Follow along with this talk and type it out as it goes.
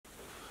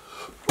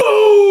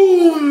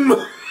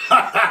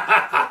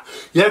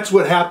That's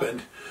what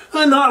happened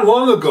not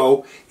long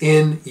ago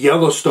in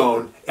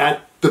Yellowstone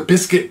at the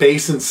Biscuit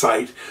Basin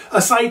site,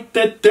 a site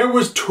that there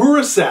was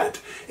tourists at.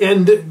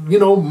 And, you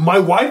know, my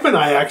wife and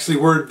I actually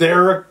were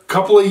there a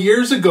couple of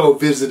years ago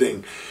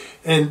visiting.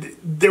 And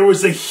there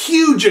was a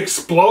huge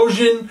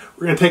explosion.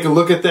 We're going to take a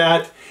look at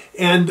that.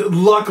 And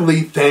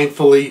luckily,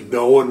 thankfully,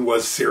 no one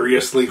was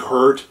seriously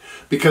hurt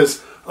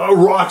because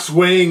rocks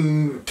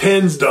weighing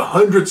tens to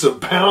hundreds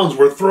of pounds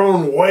were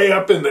thrown way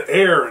up in the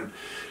air. And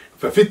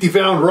if a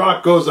 50-pound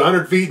rock goes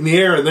 100 feet in the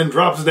air and then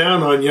drops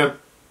down on you,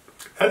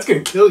 that's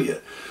going to kill you.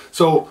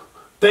 So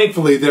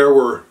thankfully, there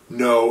were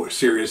no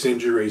serious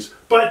injuries.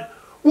 But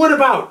what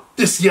about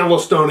this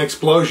Yellowstone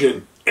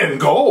explosion and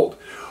gold?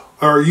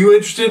 Are you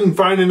interested in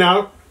finding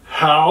out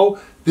how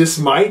this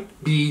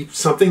might be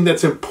something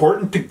that's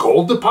important to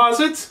gold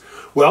deposits?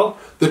 Well,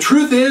 the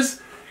truth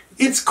is,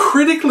 it's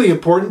critically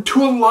important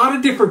to a lot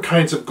of different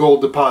kinds of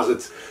gold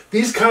deposits.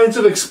 These kinds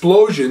of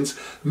explosions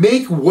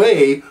make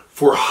way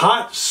for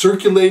hot,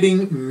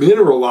 circulating,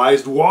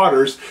 mineralized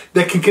waters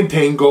that can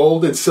contain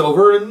gold and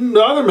silver and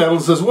other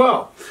metals as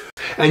well.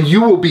 And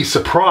you will be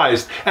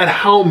surprised at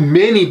how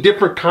many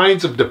different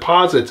kinds of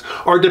deposits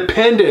are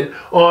dependent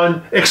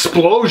on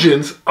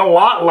explosions a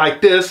lot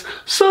like this,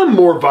 some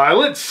more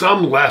violent,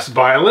 some less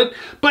violent,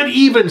 but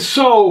even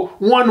so,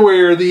 one way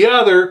or the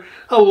other,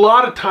 a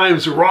lot of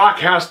times rock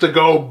has to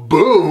go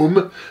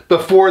boom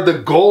before the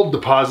gold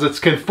deposits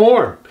can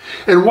form.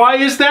 And why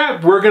is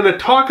that? We're going to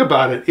talk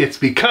about it. It's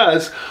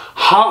because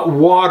hot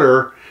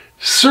water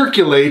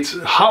circulates,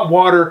 hot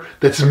water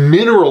that's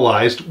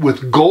mineralized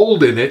with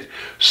gold in it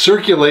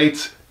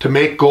circulates to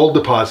make gold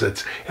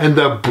deposits. And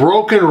the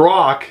broken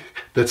rock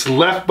that's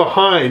left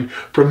behind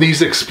from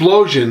these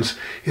explosions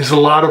is a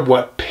lot of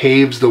what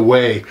paves the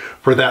way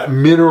for that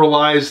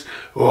mineralized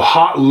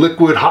hot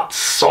liquid, hot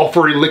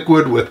sulfury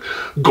liquid with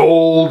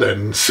gold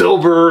and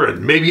silver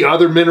and maybe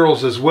other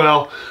minerals as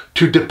well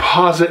to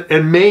deposit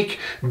and make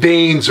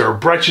veins or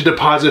breccia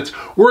deposits.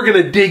 We're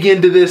going to dig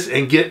into this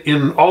and get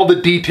in all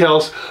the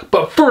details.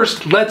 But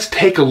first, let's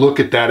take a look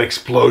at that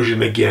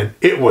explosion again.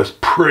 It was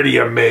pretty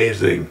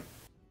amazing.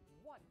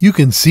 You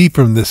can see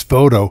from this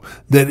photo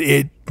that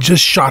it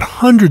just shot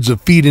hundreds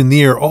of feet in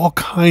the air, all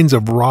kinds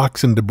of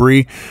rocks and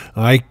debris.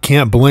 I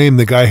can't blame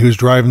the guy who's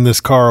driving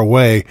this car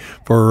away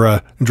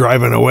for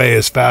driving away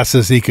as fast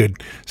as he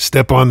could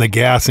step on the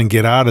gas and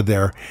get out of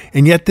there.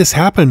 And yet this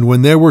happened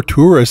when there were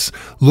tourists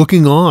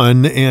looking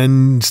on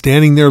and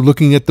standing there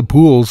looking at the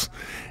pools,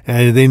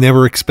 and they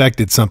never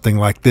expected something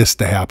like this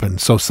to happen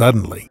so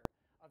suddenly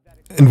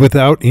and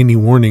without any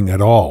warning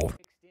at all.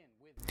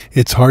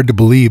 It's hard to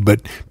believe,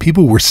 but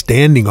people were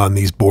standing on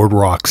these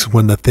boardwalks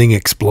when the thing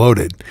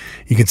exploded.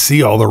 You can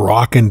see all the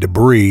rock and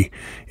debris.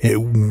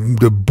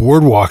 The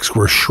boardwalks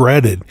were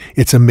shredded.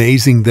 It's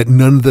amazing that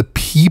none of the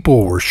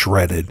people were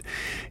shredded.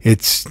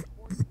 It's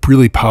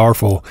really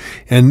powerful.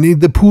 And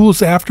the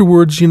pools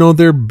afterwards, you know,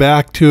 they're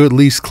back to at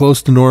least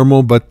close to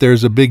normal, but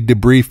there's a big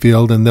debris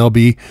field and there'll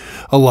be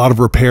a lot of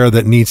repair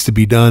that needs to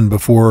be done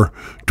before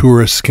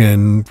tourists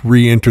can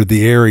re-enter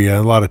the area.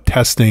 A lot of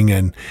testing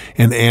and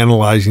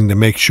analyzing to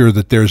make sure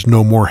that there's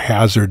no more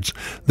hazards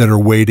that are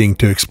waiting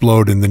to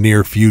explode in the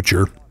near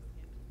future.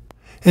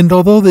 And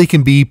although they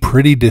can be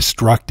pretty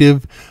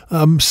destructive,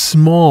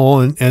 small,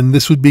 and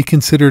this would be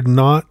considered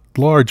not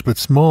large but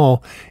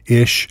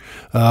small-ish,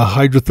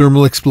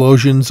 hydrothermal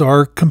explosions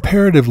are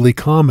comparatively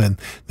common.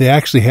 They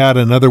actually had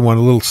another one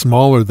a little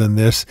smaller than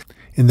this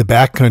in the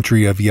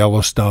backcountry of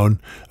Yellowstone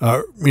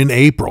in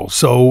April.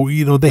 So,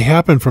 you know, they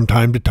happen from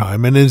time to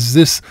time. And as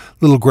this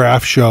little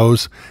graph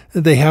shows,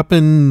 they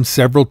happen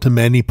several to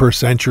many per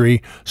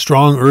century.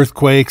 Strong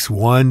earthquakes,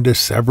 1 to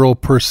several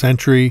per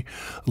century.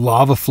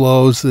 Lava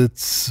flows,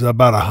 it's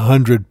about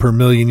 100 per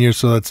million years.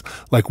 So that's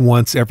like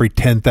once every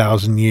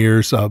 10,000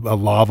 years of a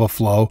lava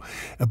flow.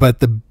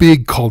 But the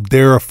big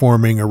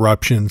caldera-forming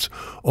eruptions,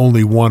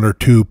 only 1 or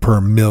 2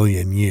 per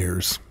million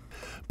years.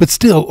 But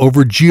still,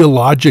 over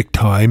geologic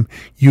time,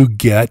 you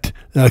get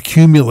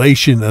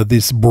accumulation of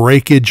this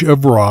breakage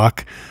of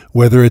rock,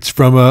 whether it's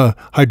from a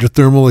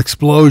hydrothermal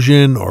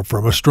explosion or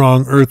from a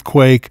strong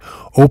earthquake,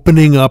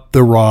 opening up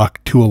the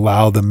rock to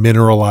allow the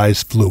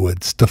mineralized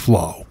fluids to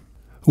flow.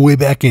 Way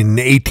back in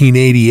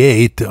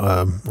 1888,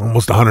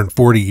 almost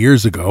 140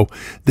 years ago,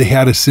 they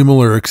had a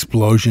similar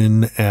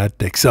explosion at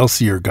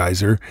Excelsior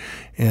Geyser,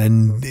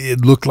 and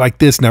it looked like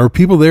this. Now, there were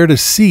people there to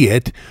see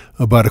it,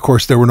 but of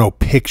course there were no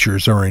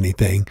pictures or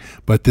anything.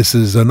 But this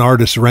is an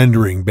artist's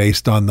rendering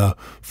based on the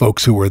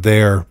folks who were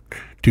there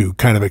to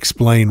kind of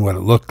explain what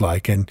it looked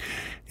like. And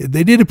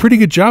they did a pretty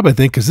good job, I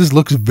think, because this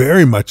looks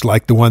very much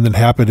like the one that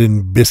happened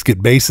in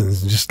Biscuit Basin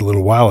just a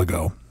little while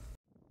ago.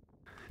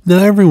 Now,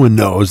 everyone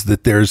knows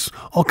that there's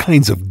all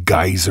kinds of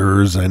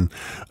geysers and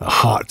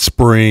hot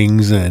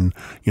springs and,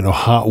 you know,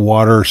 hot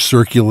water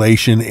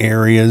circulation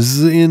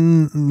areas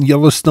in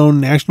Yellowstone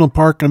National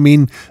Park. I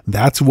mean,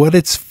 that's what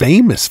it's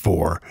famous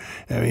for.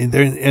 I mean,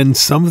 and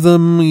some of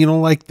them, you know,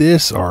 like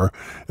this are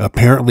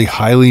apparently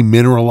highly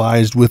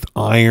mineralized with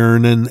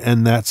iron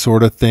and that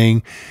sort of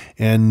thing.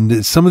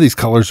 And some of these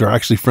colors are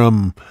actually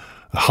from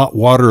hot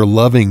water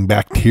loving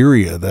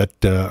bacteria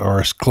that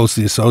are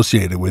closely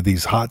associated with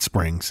these hot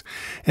springs.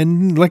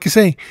 And like I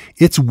say,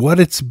 it's what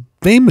it's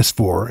famous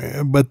for,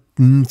 but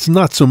it's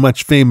not so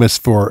much famous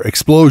for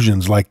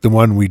explosions like the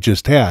one we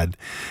just had.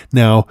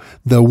 Now,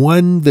 the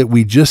one that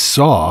we just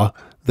saw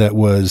that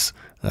was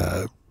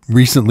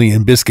recently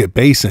in Biscuit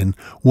Basin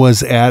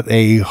was at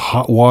a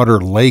hot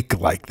water lake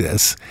like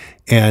this.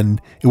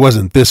 And it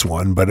wasn't this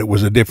one, but it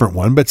was a different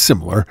one, but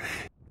similar.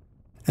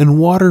 And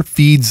water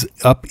feeds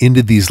up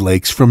into these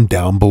lakes from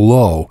down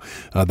below.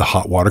 The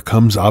hot water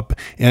comes up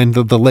and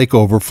the lake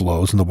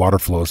overflows and the water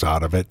flows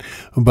out of it.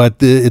 But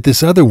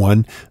this other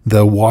one,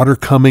 the water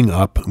coming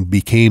up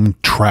became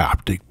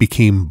trapped. It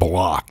became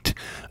blocked.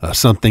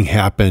 Something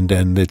happened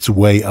and its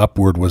way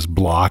upward was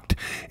blocked,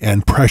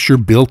 and pressure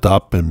built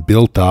up and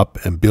built up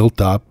and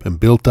built up and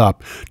built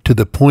up to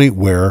the point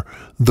where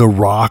the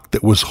rock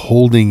that was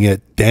holding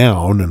it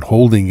down and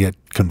holding it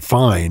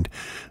confined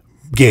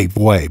gave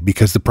way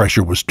because the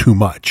pressure was too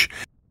much.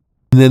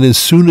 And then as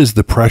soon as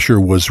the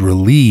pressure was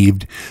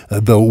relieved,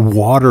 the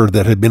water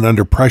that had been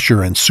under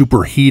pressure and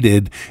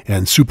superheated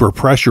and super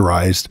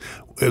pressurized,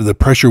 the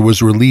pressure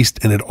was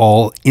released and it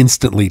all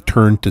instantly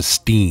turned to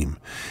steam.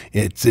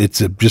 It's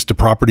just a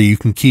property. You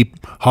can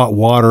keep hot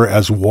water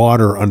as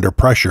water under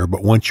pressure,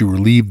 but once you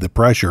relieve the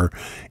pressure,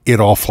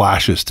 it all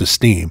flashes to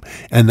steam.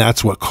 And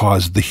that's what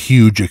caused the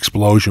huge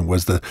explosion,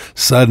 was the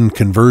sudden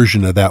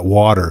conversion of that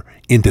water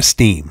into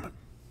steam.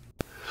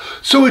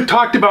 So we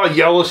talked about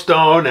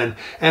Yellowstone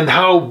and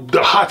how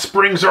the hot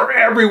springs are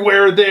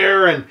everywhere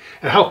there and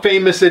how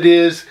famous it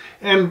is,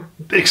 and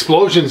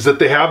explosions that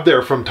they have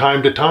there from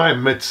time to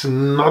time. It's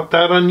not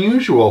that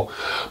unusual.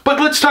 But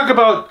let's talk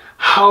about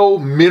how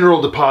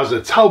mineral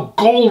deposits, how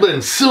gold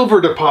and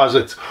silver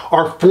deposits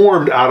are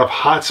formed out of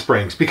hot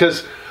springs,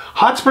 because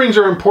hot springs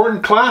are an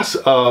important class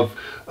of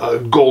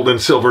gold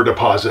and silver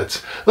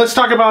deposits. Let's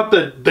talk about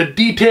the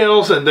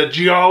details and the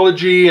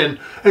geology and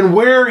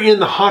where in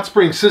the hot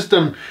spring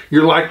system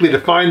you're likely to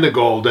find the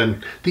gold.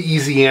 And the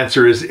easy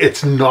answer is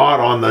it's not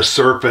on the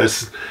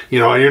surface. You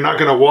know, you're not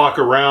going to walk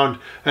around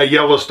at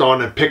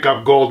Yellowstone and pick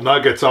up gold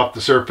nuggets off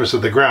the surface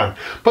of the ground.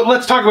 But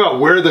let's talk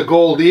about where the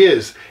gold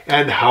is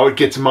and how it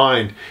gets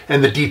mined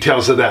and the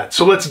details of that.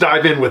 So let's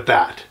dive in with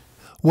that.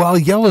 While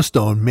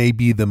Yellowstone may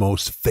be the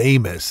most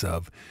famous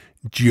of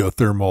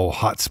geothermal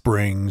hot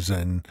springs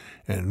and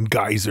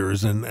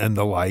geysers and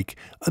the like,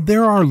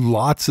 there are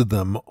lots of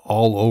them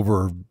all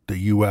over the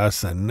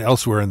U.S. and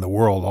elsewhere in the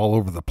world, all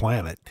over the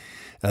planet.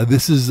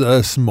 This is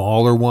a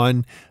smaller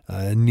one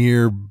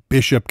near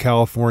Bishop,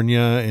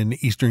 California, in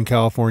Eastern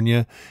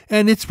California,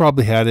 and it's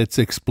probably had its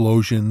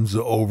explosions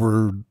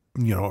over,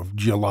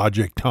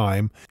 geologic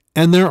time.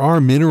 And there are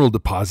mineral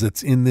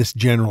deposits in this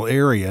general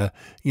area,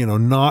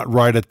 not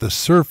right at the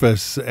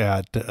surface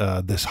at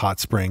this hot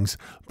springs,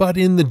 but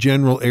in the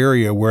general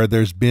area where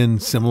there's been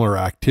similar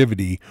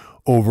activity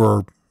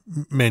over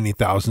many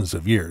thousands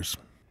of years.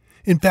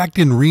 In fact,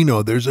 in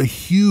Reno, there's a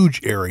huge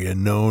area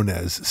known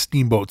as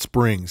Steamboat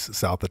Springs,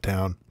 south of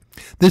town.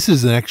 This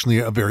is actually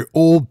a very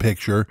old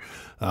picture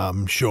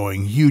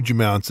showing huge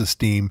amounts of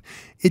steam.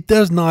 It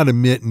does not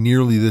emit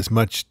nearly this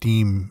much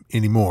steam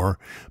anymore,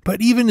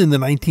 but even in the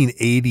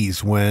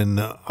 1980s, when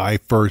I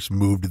first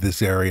moved to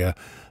this area,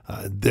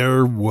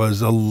 there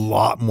was a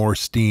lot more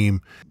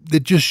steam.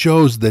 It just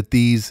shows that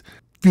these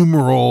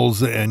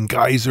fumaroles and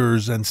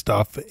geysers and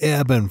stuff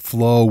ebb and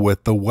flow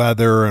with the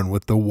weather and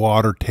with the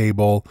water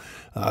table.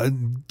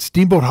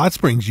 Steamboat Hot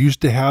Springs used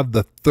to have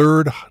the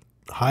third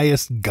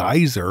highest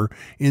geyser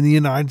in the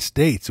United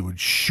States. It would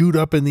shoot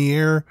up in the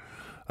air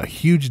a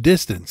huge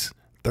distance,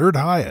 third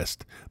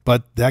highest,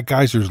 but that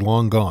geyser's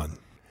long gone.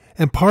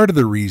 And part of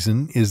the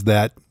reason is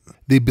that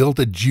they built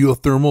a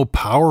geothermal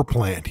power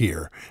plant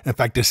here. In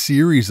fact, a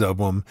series of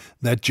them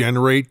that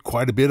generate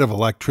quite a bit of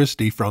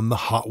electricity from the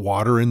hot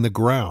water in the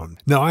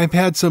ground. Now, I've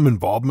had some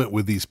involvement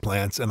with these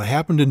plants, and I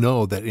happen to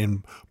know that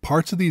in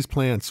parts of these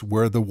plants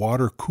where the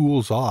water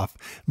cools off,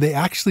 they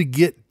actually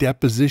get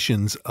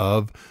depositions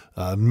of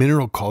a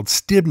mineral called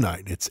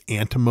stibnite. It's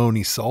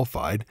antimony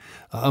sulfide,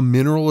 a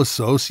mineral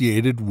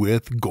associated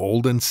with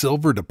gold and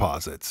silver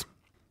deposits.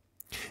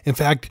 In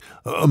fact,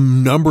 a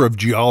number of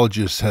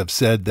geologists have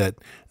said that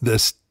the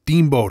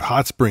Steamboat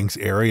Hot Springs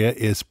area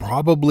is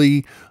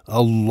probably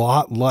a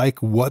lot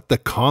like what the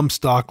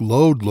Comstock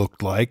lode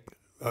looked like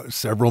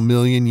several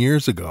million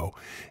years ago.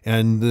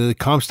 And the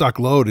Comstock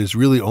lode is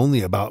really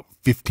only about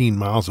 15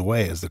 miles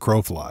away as the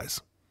crow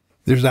flies.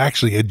 There's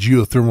actually a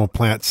geothermal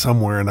plant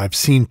somewhere, and I've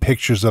seen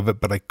pictures of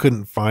it, but I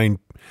couldn't find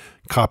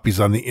copies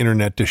on the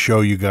internet to show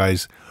you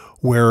guys,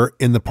 where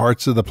in the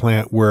parts of the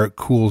plant where it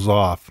cools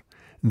off,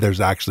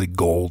 there's actually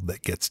gold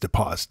that gets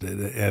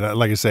deposited. And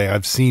like I say,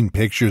 I've seen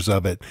pictures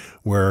of it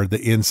where the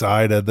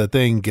inside of the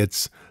thing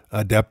gets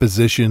a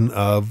deposition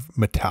of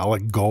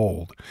metallic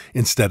gold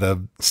instead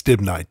of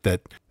stibnite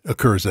that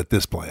occurs at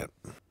this plant.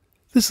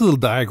 This little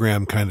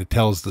diagram kind of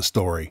tells the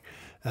story.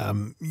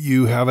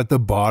 You have at the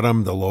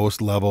bottom, the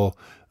lowest level,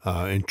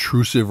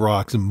 intrusive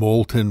rocks,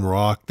 molten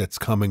rock that's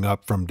coming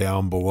up from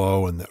down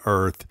below in the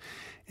earth.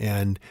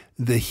 And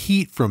the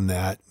heat from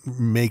that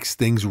makes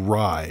things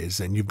rise,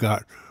 and you've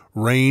got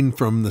rain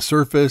from the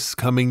surface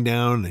coming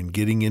down and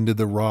getting into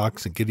the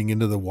rocks and getting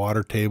into the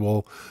water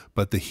table,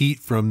 but the heat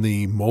from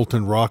the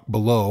molten rock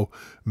below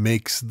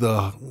heats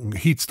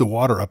the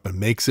water up and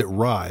makes it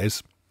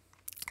rise.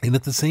 And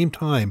at the same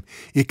time,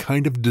 it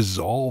kind of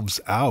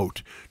dissolves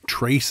out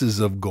traces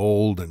of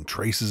gold and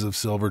traces of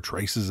silver,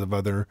 traces of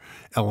other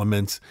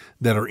elements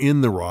that are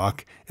in the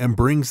rock, and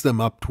brings them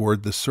up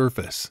toward the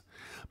surface.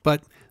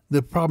 But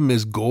the problem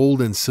is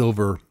gold and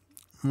silver,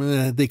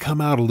 they come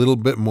out a little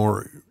bit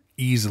more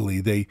easily.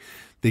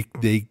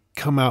 They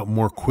come out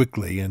more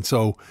quickly. And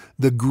so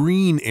the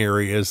green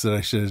areas that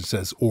I should have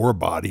says ore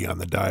body on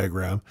the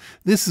diagram,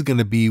 this is going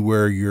to be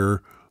where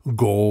your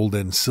gold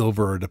and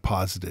silver are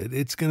deposited.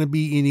 It's going to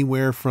be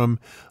anywhere from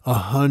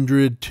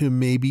 100 to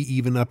maybe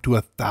even up to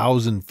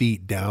 1,000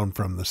 feet down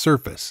from the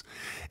surface.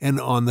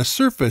 And on the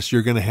surface,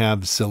 you're going to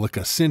have silica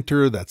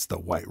sinter. That's the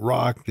white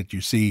rock that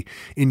you see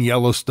in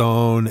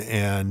Yellowstone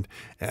and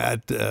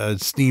at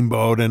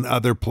Steamboat and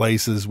other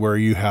places where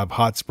you have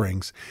hot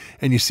springs.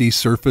 And you see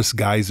surface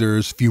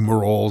geysers,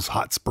 fumaroles,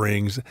 hot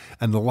springs,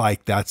 and the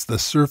like. That's the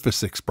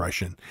surface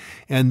expression.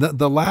 And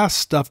the last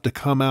stuff to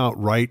come out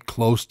right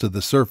close to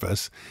the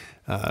surface,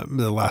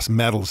 the last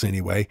metals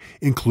anyway,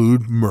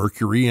 include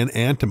mercury and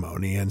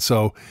antimony. And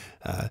so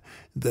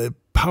the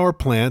power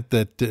plant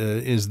that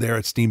is there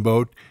at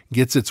Steamboat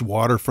gets its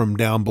water from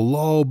down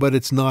below, but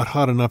it's not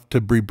hot enough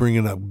to be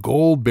bringing up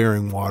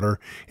gold-bearing water.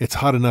 It's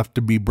hot enough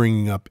to be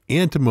bringing up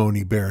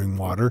antimony-bearing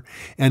water.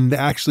 And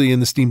actually in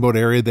the Steamboat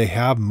area, they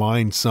have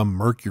mined some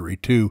mercury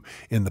too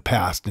in the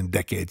past, in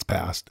decades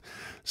past.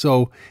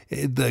 So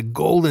the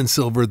gold and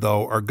silver,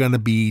 though, are going to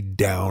be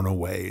down a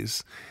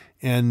ways.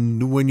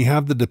 And when you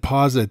have the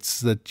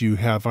deposits that you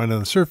have on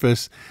the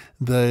surface,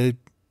 the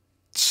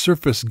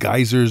surface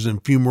geysers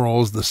and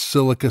fumaroles, the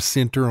silica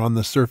sinter on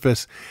the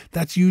surface,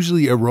 that's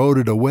usually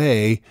eroded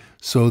away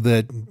so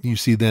that you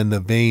see then the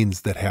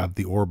veins that have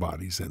the ore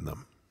bodies in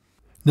them.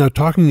 Now,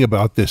 talking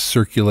about this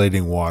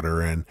circulating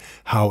water and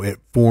how it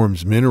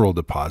forms mineral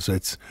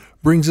deposits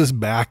brings us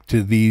back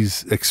to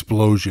these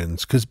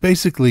explosions, because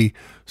basically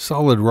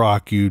solid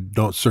rock, you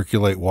don't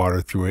circulate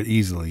water through it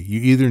easily.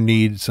 You either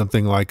need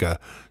something like a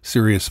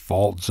serious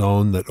fault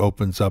zone that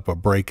opens up a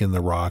break in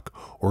the rock,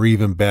 or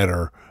even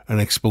better, an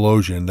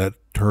explosion that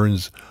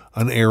turns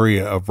an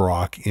area of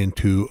rock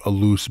into a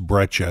loose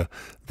breccia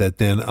that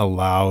then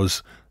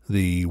allows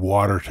the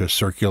water to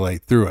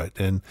circulate through it.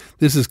 And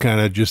this is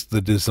kind of just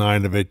the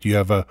design of it. You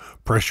have a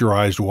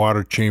pressurized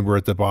water chamber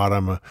at the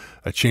bottom,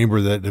 a chamber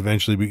that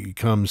eventually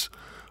becomes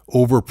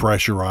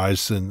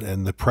overpressurized,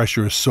 and the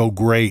pressure is so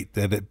great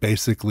that it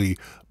basically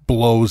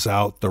blows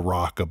out the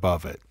rock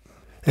above it.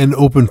 And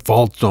open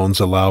fault zones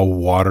allow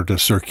water to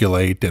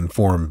circulate and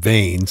form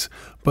veins,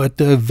 but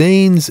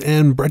veins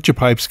and breccia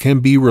pipes can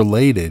be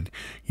related.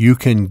 You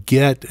can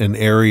get an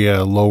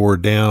area lower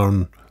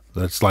down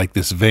that's like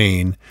this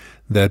vein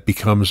that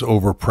becomes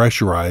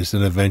overpressurized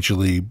and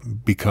eventually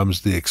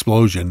becomes the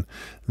explosion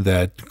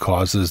that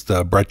causes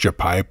the breccia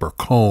pipe or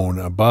cone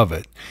above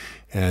it.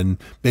 And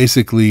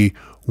basically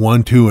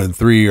 1, 2, and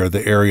 3 are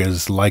the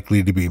areas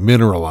likely to be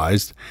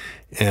mineralized,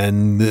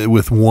 and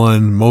with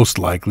 1 most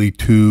likely,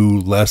 2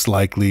 less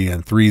likely,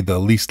 and 3 the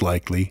least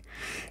likely.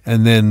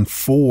 And then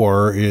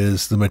 4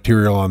 is the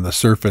material on the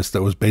surface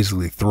that was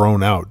basically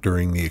thrown out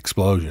during the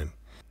explosion.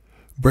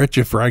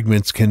 Breccia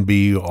fragments can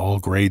be all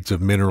grades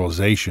of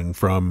mineralization,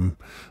 from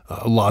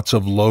lots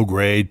of low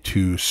grade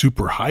to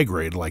super high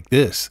grade like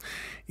this.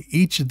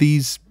 Each of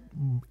these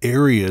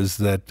areas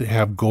that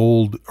have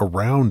gold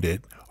around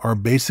it are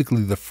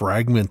basically the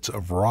fragments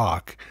of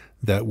rock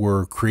that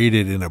were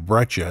created in a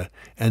breccia,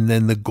 and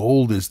then the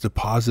gold is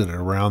deposited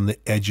around the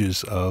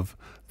edges of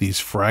these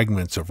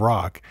fragments of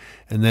rock.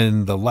 And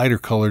then the lighter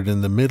colored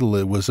in the middle,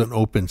 it was an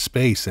open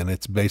space, and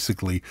it's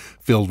basically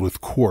filled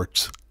with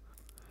quartz.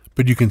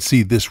 But you can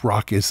see this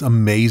rock is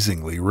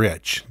amazingly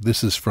rich.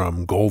 This is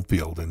from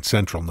Goldfield in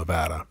central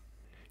Nevada.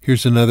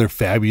 Here's another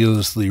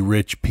fabulously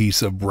rich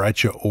piece of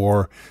breccia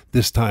ore,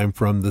 this time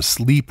from the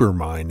Sleeper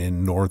mine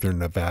in northern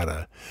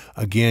Nevada.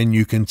 Again,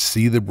 you can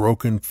see the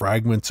broken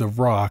fragments of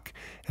rock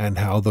and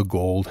how the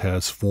gold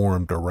has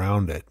formed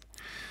around it.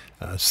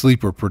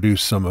 Sleeper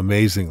produced some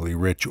amazingly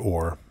rich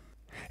ore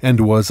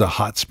and was a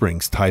hot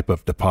springs type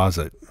of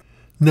deposit.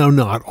 Now,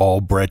 not all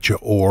breccia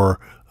ore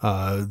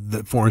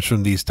that forms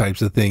from these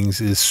types of things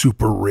is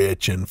super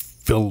rich and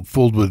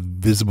filled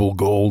with visible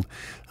gold.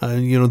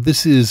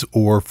 This is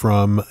ore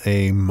from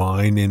a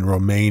mine in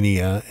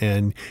Romania,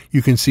 and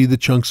you can see the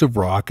chunks of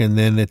rock, and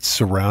then it's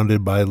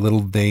surrounded by little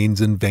veins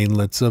and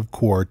veinlets of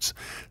quartz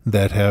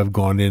that have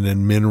gone in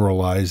and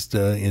mineralized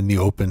in the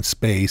open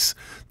space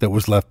that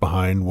was left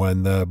behind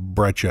when the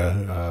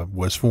breccia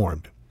was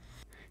formed.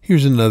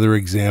 Here's another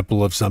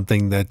example of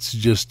something that's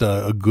just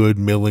a good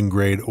milling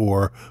grade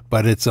ore,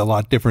 but it's a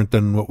lot different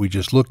than what we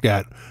just looked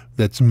at.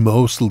 That's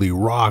mostly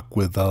rock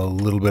with a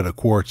little bit of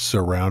quartz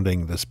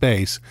surrounding the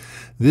space.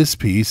 This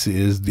piece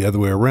is the other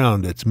way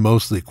around. It's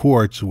mostly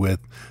quartz with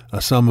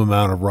some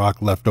amount of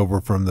rock left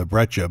over from the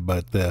breccia,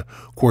 but the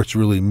quartz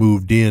really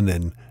moved in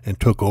and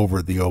took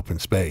over the open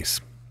space.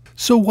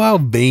 So while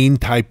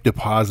vein-type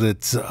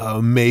deposits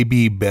may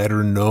be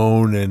better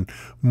known and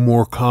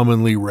more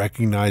commonly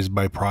recognized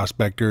by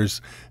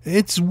prospectors,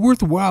 it's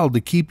worthwhile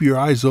to keep your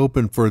eyes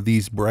open for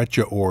these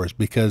breccia ores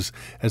because,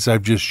 as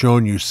I've just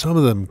shown you, some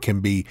of them can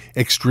be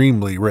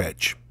extremely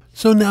rich.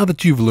 So now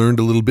that you've learned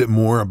a little bit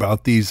more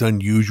about these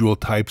unusual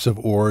types of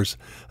ores,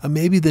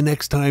 maybe the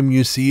next time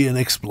you see an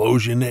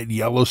explosion at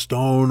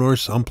Yellowstone or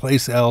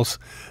someplace else,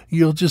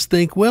 you'll just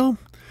think, well,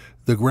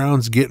 the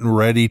ground's getting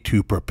ready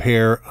to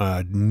prepare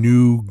a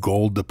new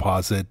gold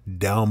deposit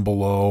down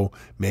below,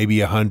 maybe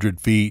 100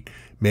 feet,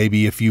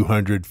 maybe a few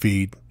hundred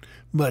feet,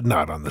 but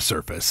not on the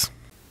surface.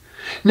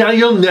 Now,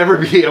 you'll never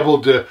be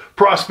able to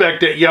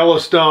prospect at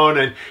Yellowstone,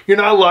 and you're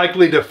not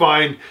likely to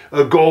find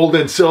gold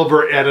and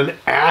silver at an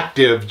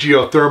active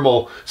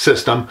geothermal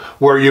system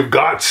where you've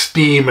got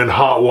steam and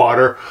hot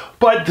water.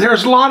 But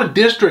there's a lot of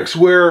districts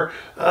where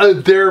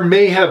there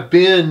may have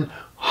been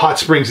hot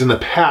springs in the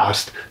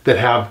past that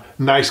have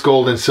nice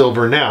gold and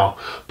silver now.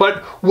 But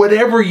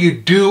whatever you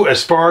do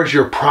as far as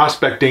your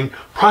prospecting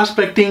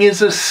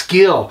is a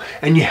skill,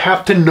 and you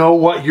have to know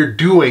what you're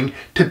doing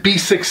to be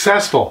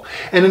successful.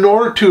 And in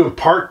order to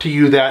impart to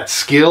you that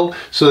skill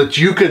so that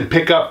you can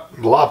pick up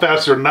a lot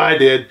faster than I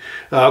did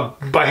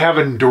by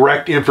having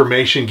direct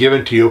information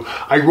given to you,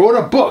 I wrote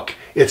a book.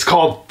 It's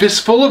called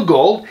Fistful of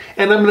Gold,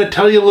 and I'm going to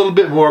tell you a little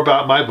bit more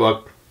about my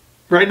book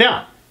right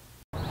now.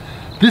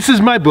 This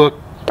is my book,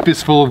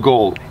 Fistful of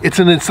Gold. It's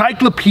an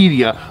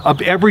encyclopedia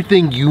of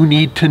everything you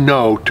need to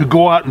know to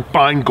go out and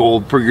find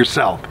gold for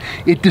yourself.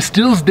 It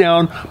distills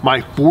down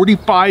my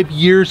 45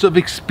 years of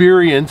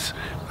experience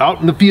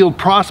out in the field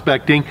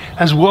prospecting,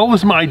 as well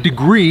as my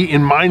degree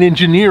in mine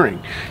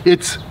engineering.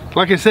 It's,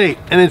 like I say,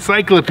 an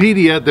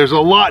encyclopedia. There's a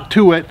lot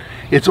to it.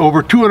 It's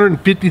over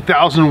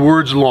 250,000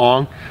 words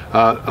long,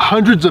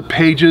 hundreds of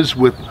pages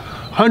with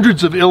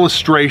hundreds of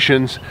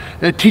illustrations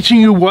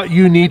teaching you what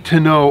you need to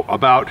know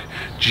about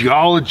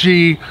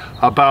geology,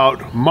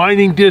 about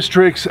mining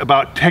districts,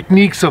 about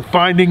techniques of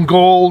finding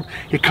gold.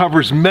 It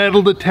covers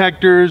metal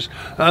detectors,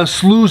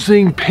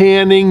 sluicing,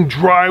 panning,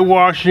 dry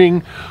washing,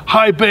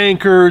 high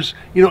bankers,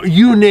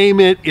 you name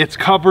it, it's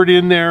covered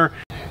in there.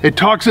 It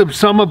talks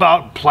some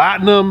about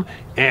platinum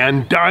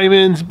and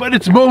diamonds, but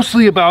it's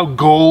mostly about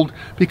gold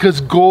because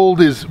gold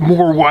is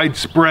more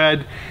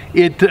widespread.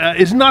 It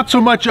is not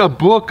so much a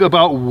book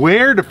about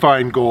where to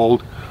find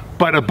gold,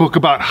 but a book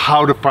about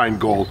how to find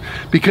gold.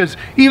 Because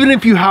even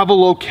if you have a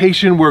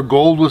location where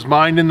gold was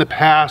mined in the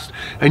past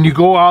and you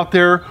go out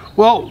there,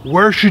 well,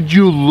 where should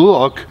you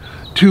look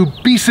to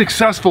be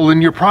successful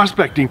in your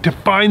prospecting, to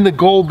find the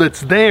gold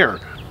that's there?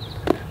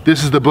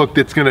 This is the book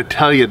that's going to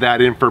tell you that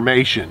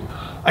information.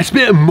 I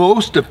spent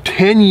most of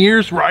 10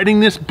 years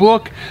writing this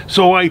book,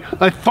 so I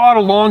thought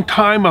a long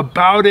time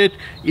about it.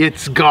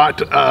 It's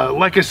got,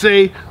 like I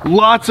say,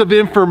 lots of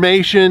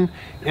information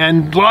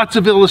and lots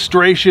of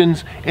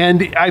illustrations,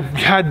 and I've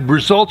had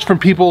results from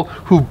people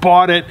who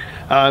bought it.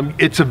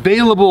 It's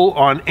available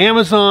on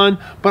Amazon,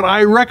 but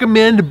I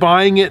recommend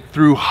buying it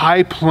through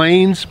High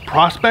Plains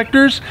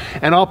Prospectors,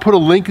 and I'll put a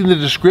link in the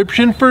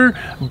description for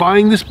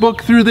buying this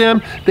book through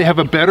them. They have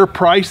a better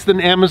price than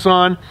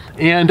Amazon,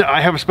 and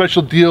I have a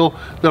special deal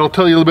that I'll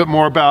tell you a little bit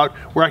more about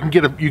where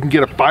you can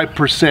get a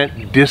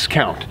 5%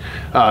 discount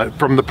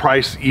from the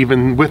price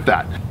even with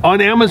that.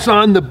 On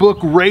Amazon, the book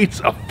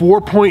rates a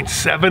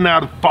 4.7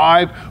 out of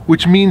 5,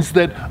 which means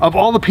that of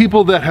all the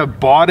people that have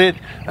bought it,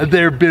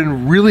 they've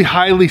been really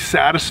highly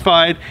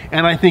satisfied,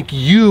 and I think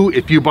you,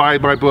 if you buy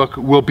my book,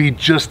 will be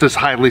just as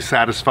highly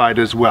satisfied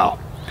as well.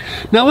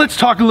 Now let's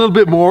talk a little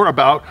bit more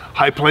about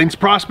High Plains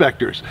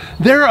Prospectors.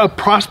 They're a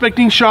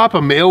prospecting shop,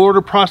 a mail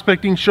order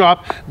prospecting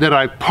shop that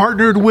I've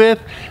partnered with.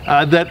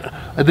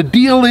 The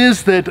deal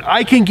is that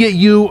I can get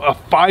you a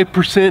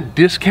 5%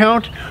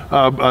 discount,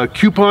 a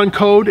coupon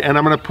code, and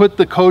I'm going to put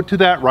the code to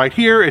that right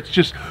here. It's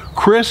just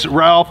Chris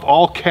Ralph,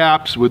 all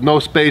caps with no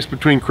space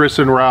between Chris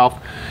and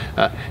Ralph.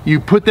 You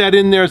put that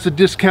in there as a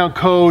discount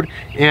code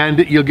and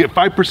you'll get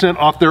 5%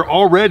 off their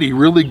already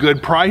really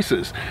good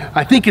prices.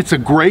 I think it's a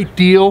great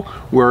deal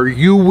where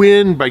you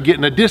win by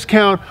getting a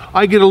discount,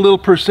 I get a little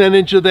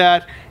percentage of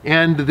that,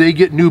 and they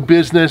get new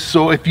business.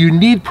 So if you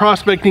need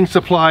prospecting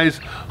supplies,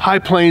 High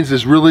Plains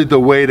is really the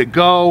way to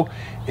go.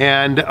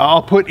 And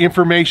I'll put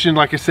information,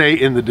 like I say,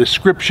 in the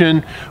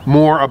description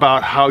more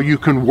about how you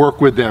can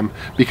work with them,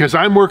 because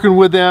I'm working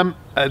with them.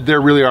 They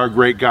really are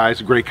great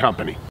guys, a great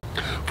company.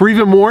 For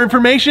even more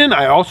information,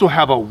 I also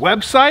have a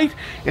website,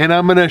 and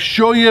I'm going to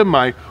show you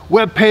my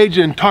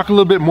webpage and talk a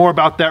little bit more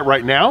about that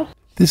right now.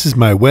 This is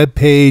my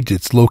webpage.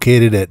 It's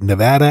located at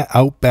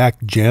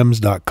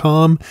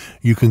nevadaoutbackgems.com.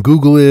 You can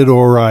Google it,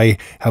 or I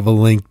have a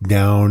link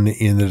down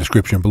in the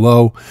description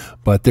below.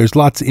 But there's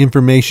lots of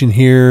information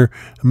here,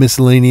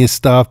 miscellaneous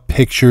stuff,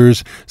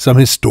 pictures, some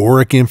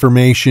historic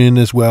information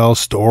as well,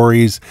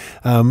 stories.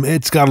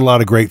 It's got a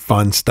lot of great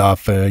fun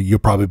stuff. You'll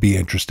probably be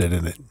interested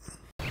in it.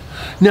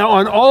 Now,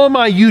 on all of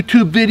my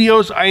YouTube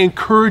videos, I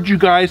encourage you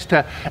guys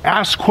to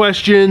ask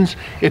questions.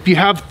 If you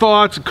have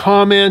thoughts,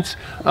 comments,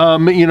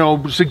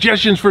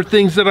 suggestions for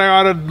things that I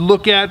ought to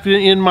look at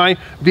in my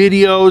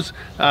videos,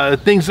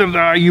 things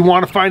that you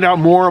want to find out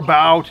more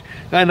about,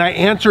 and I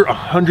answer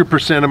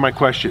 100% of my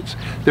questions.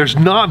 There's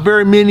not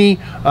very many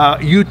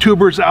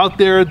YouTubers out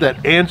there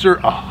that answer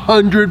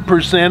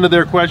 100% of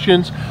their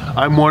questions.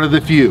 I'm one of the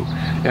few.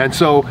 And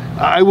so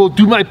I will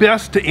do my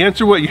best to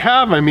answer what you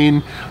have. I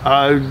mean,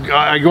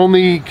 I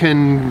only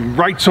can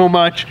write so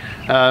much.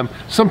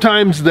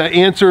 Sometimes the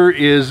answer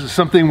is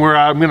something where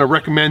I'm going to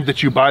recommend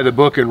that you buy the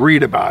book and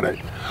read about it.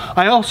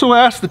 I also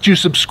ask that you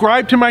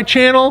subscribe to my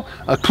channel,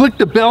 click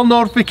the bell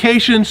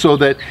notification so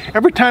that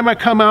every time I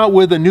come out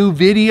with a new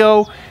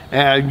video,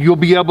 you'll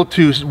be able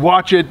to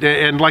watch it.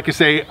 And like I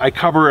say, I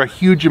cover a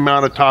huge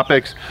amount of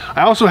topics.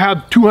 I also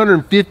have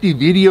 250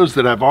 videos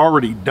that I've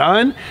already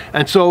done.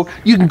 And so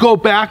you can go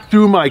back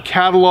through my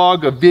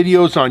catalog of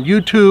videos on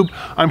YouTube.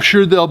 I'm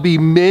sure there'll be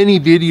many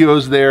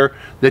videos there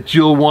that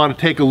you'll want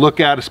to take a look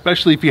at,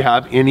 especially if you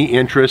have any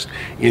interest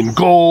in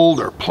gold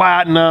or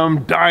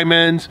platinum,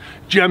 diamonds,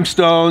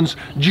 gemstones,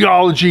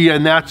 geology,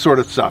 and that sort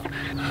of stuff.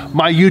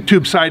 My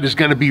YouTube site is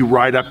going to be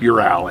right up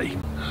your alley.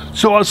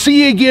 So I'll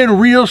see you again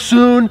real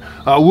soon.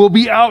 We'll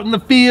be out in the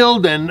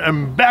field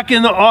and back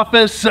in the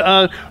office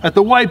at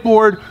the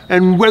whiteboard,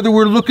 and whether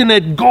we're looking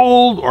at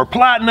gold or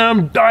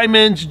platinum,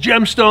 diamonds,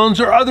 gemstones,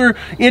 or other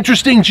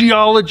interesting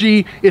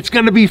geology, it's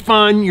going to be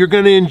fun. You're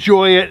going to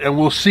enjoy it, and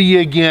we'll see you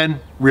again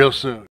real soon.